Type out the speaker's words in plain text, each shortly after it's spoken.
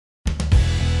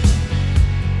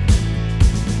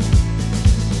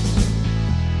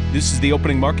This is the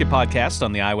Opening Market Podcast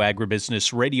on the Iowa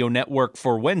Agribusiness Radio Network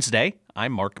for Wednesday.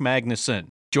 I'm Mark Magnuson.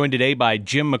 Joined today by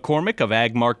Jim McCormick of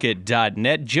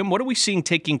AgMarket.net. Jim, what are we seeing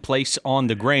taking place on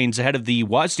the grains ahead of the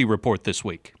WASDE report this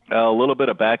week? A little bit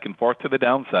of back and forth to the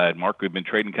downside. Mark, we've been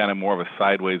trading kind of more of a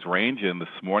sideways range, and this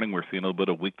morning we're seeing a little bit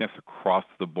of weakness across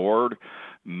the board,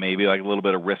 maybe like a little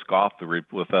bit of risk off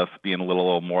with us being a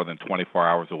little more than 24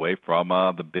 hours away from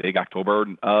the big October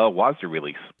WASDE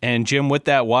release. And Jim, with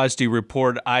that WASDE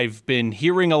report, I've been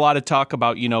hearing a lot of talk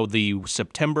about, the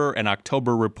September and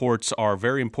October reports are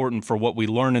very important for what we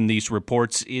learn in these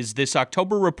reports. Is this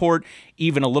October report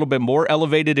even a little bit more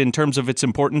elevated in terms of its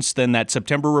importance than that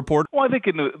September report? Well, I think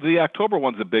in the October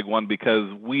one's a big one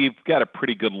because we've got a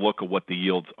pretty good look at what the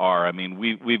yields are. I mean,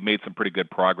 we've made some pretty good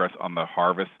progress on the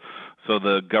harvest. So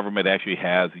the government actually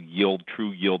has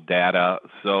true yield data.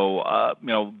 So,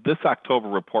 this October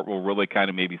report will really kind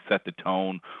of maybe set the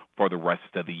tone for the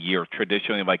rest of the year.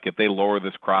 Traditionally, like if they lower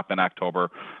this crop in October,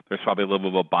 there's probably a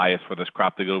little bit of a bias for this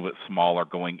crop to go a little bit smaller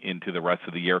going into the rest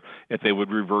of the year. If they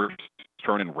would reverse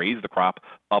turn and raise the crop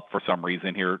up for some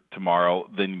reason here tomorrow,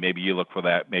 then maybe you look for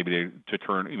that maybe to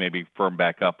turn, maybe firm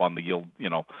back up on the yield,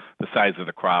 the size of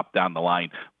the crop down the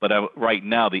line. But right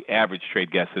now, the average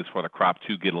trade guess is for the crop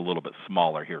to get a little bit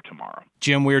smaller here tomorrow.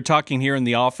 Jim, we were talking here in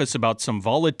the office about some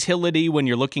volatility when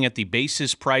you're looking at the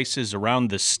basis prices around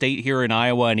the state here in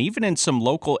Iowa and even in some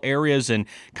local areas and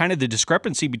kind of the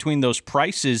discrepancy between those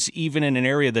prices, even in an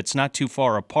area that's not too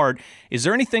far apart. Is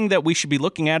there anything that we should be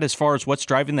looking at as far as what's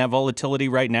driving that volatility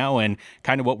right now and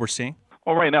kind of what we're seeing?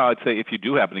 Well, right now, I'd say if you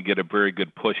do happen to get a very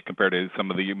good push compared to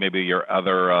some of maybe your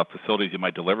other facilities you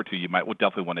might deliver to, you would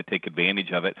definitely want to take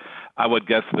advantage of it. I would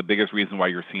guess the biggest reason why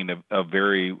you're seeing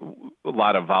a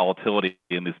lot of volatility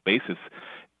in this basis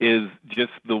is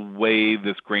just the way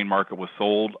this grain market was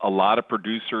sold. A lot of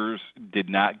producers did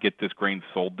not get this grain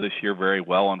sold this year very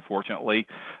well, unfortunately.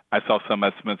 I saw some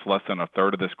estimates less than a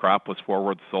third of this crop was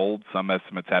forward sold. Some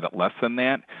estimates had it less than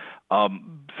that,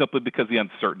 simply because of the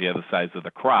uncertainty of the size of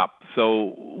the crop.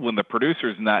 So when the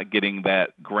producer's not getting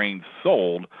that grain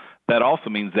sold, that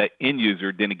also means that end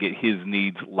user didn't get his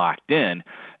needs locked in.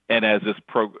 And as this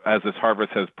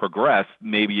harvest has progressed,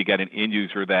 maybe you got an end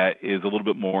user that is a little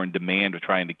bit more in demand of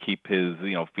trying to keep his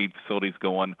feed facilities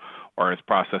going or his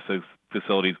processing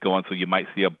facilities going. So you might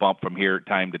see a bump from here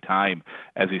time to time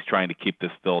as he's trying to keep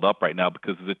this filled up right now,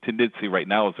 because the tendency right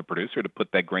now is the producer to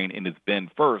put that grain in his bin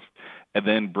first and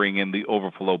then bring in the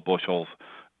overflow bushels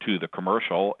to the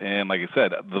commercial. And like I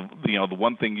said, the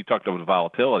one thing you talked about the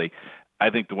volatility, I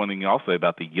think the one thing you also say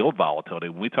about the yield volatility,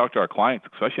 when we talk to our clients,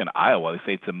 especially in Iowa, they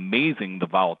say it's amazing the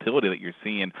volatility that you're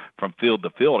seeing from field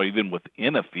to field or even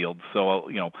within a field. So,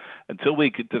 until we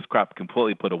get this crop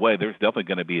completely put away, there's definitely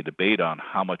going to be a debate on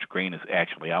how much grain is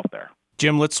actually out there.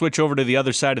 Jim, let's switch over to the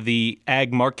other side of the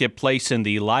ag marketplace and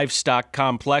the livestock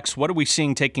complex. What are we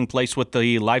seeing taking place with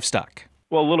the livestock?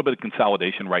 Well, a little bit of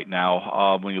consolidation right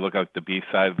now. When you look at the beef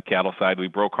side, the cattle side, we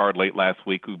broke hard late last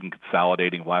week. We've been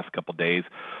consolidating the last couple of days.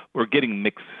 We're getting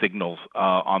mixed signals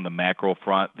on the macro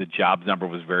front. The jobs number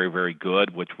was very, very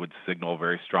good, which would signal a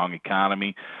very strong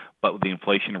economy. But the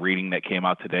inflation reading that came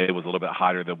out today was a little bit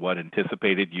higher than what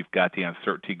anticipated. You've got the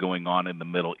uncertainty going on in the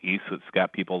Middle East. It's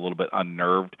got people a little bit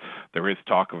unnerved. There is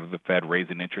talk of the Fed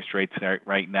raising interest rates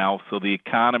right now. So the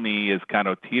economy is kind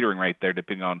of teetering right there,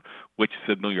 depending on which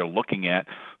signal you're looking at.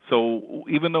 So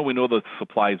even though we know the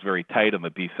supply is very tight on the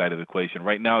beef side of the equation,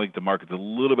 right now I think the market's a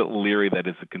little bit leery that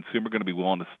is the consumer going to be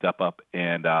willing to step up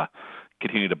and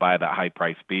continue to buy that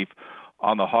high-priced beef.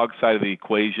 On the hog side of the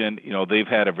equation, they've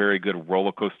had a very good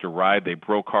roller coaster ride. They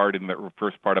broke hard in the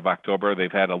first part of October.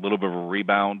 They've had a little bit of a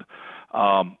rebound,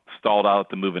 stalled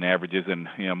out the moving averages, and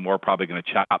more probably going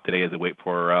to chop today as they wait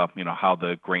for how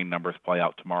the grain numbers play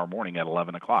out tomorrow morning at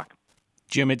 11 o'clock.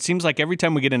 Jim, it seems like every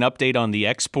time we get an update on the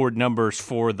export numbers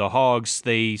for the hogs,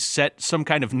 they set some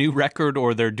kind of new record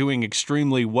or they're doing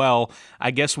extremely well.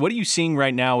 I guess, what are you seeing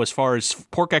right now as far as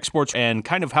pork exports and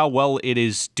kind of how well it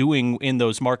is doing in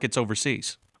those markets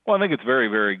overseas? Well, I think it's very,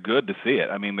 very good to see it.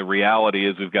 I mean, the reality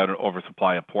is we've got an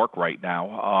oversupply of pork right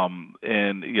now,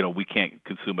 and we can't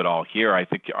consume it all here. I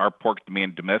think our pork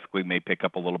demand domestically may pick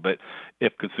up a little bit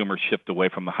if consumers shift away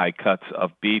from the high cuts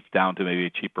of beef down to maybe a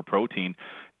cheaper protein.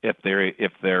 If their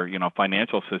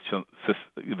financial system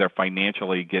they're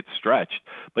financially get stretched.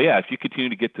 But yeah, if you continue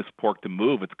to get this pork to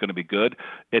move, it's going to be good.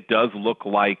 It does look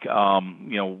like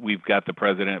we've got the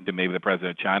president and maybe the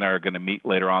president of China are going to meet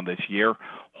later on this year.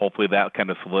 Hopefully that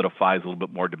kind of solidifies a little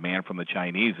bit more demand from the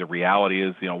Chinese. The reality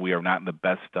is, we are not in the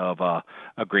best of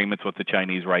agreements with the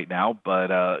Chinese right now. But,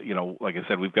 like I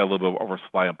said, we've got a little bit of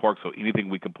oversupply on pork. So anything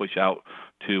we can push out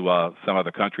to some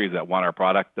other countries that want our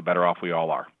product, the better off we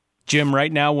all are. Jim,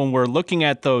 right now when we're looking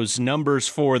at those numbers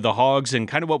for the hogs and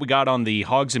kind of what we got on the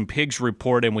hogs and pigs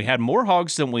report, and we had more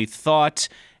hogs than we thought,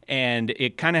 and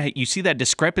it kind of, you see that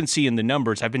discrepancy in the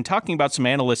numbers. I've been talking about some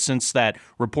analysts since that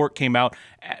report came out.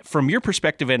 From your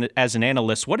perspective and as an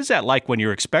analyst, what is that like when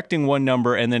you're expecting one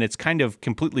number and then it's kind of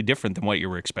completely different than what you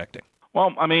were expecting?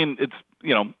 Well, I mean,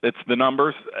 it's the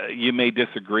numbers. You may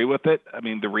disagree with it. I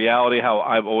mean, the reality, how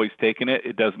I've always taken it,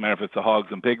 it doesn't matter if it's the hogs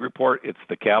and pig report, it's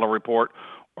the cattle report,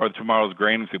 or tomorrow's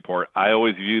grains report. I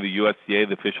always view the USDA,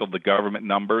 the government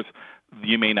numbers.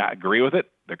 You may not agree with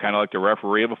it. They're kind of like the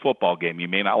referee of a football game. You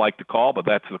may not like the call, but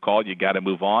that's the call. You got to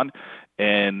move on.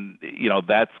 And,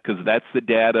 that's because that's the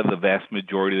data the vast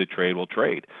majority of the trade will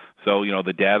trade. So,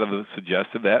 the data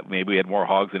suggested that maybe we had more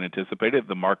hogs than anticipated.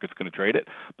 The market's going to trade it.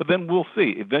 But then we'll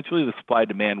see. Eventually, the supply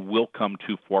demand will come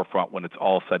to forefront when it's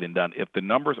all said and done. If the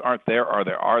numbers aren't there,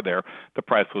 the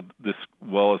price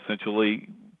will essentially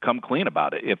come clean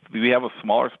about it. If we have a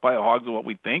smaller supply of hogs than what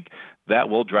we think, that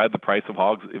will drive the price of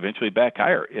hogs eventually back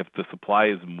higher. If the supply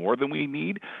is more than we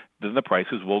need, then the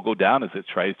prices will go down as it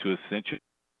tries to essentially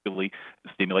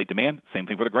stimulate demand. Same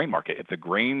thing for the grain market. If the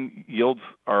grain yields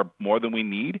are more than we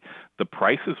need, the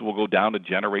prices will go down to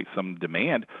generate some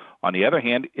demand. On the other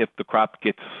hand, if the crop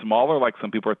gets smaller, like some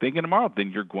people are thinking tomorrow,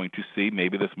 then you're going to see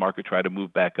maybe this market try to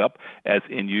move back up as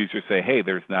end users say, hey,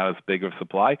 there's not as big of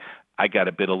supply. I got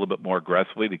to bid a little bit more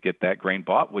aggressively to get that grain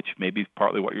bought, which may be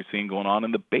partly what you're seeing going on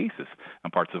in the basis in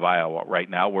parts of Iowa right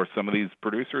now, where some of these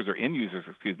producers or end users,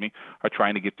 are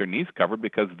trying to get their needs covered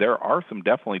because there are some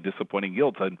definitely disappointing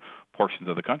yields in portions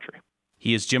of the country.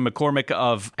 He is Jim McCormick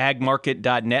of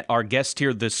AgMarket.net, our guest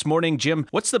here this morning. Jim,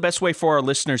 what's the best way for our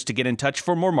listeners to get in touch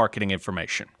for more marketing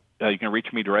information? You can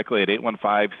reach me directly at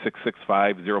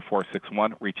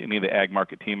 815-665-0461. Reach any of the Ag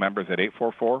Market team members at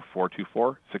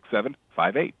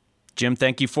 844-424-6758. Jim,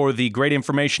 thank you for the great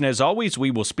information as always.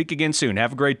 We will speak again soon.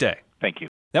 Have a great day. Thank you.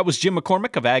 That was Jim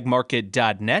McCormick of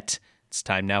AgMarket.net. It's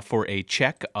time now for a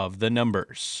check of the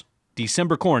numbers.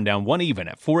 December corn down 1 even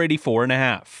at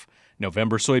 484.5.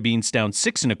 November soybeans down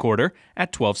 6 1/4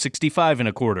 at 1265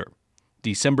 1/4.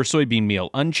 December soybean meal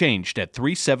unchanged at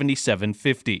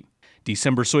 377.50.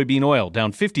 December soybean oil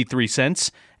down 53 cents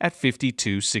at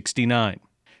 52.69.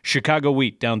 Chicago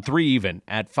wheat down 3 even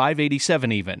at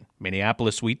 587 even.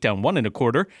 Minneapolis wheat down 1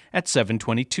 1/4 at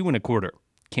 722 1/4.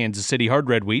 Kansas City hard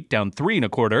red wheat down 3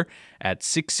 1/4 at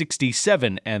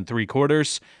 667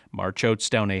 3/4. March oats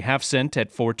down a half cent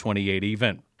at 428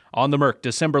 even. On the Merc,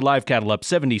 December live cattle up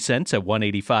 70 cents at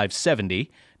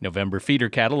 185.70. November feeder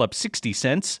cattle up 60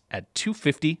 cents at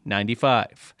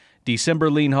 250.95. December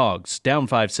lean hogs down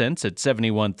 5 cents at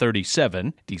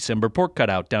 71.37. December pork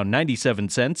cutout down 97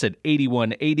 cents at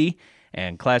 81.80.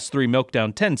 And Class 3 milk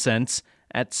down 10 cents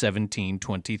at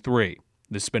 17.23.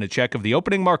 This has been a check of the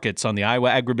opening markets on the Iowa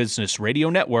Agribusiness Radio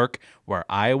Network, where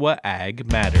Iowa Ag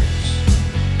matters.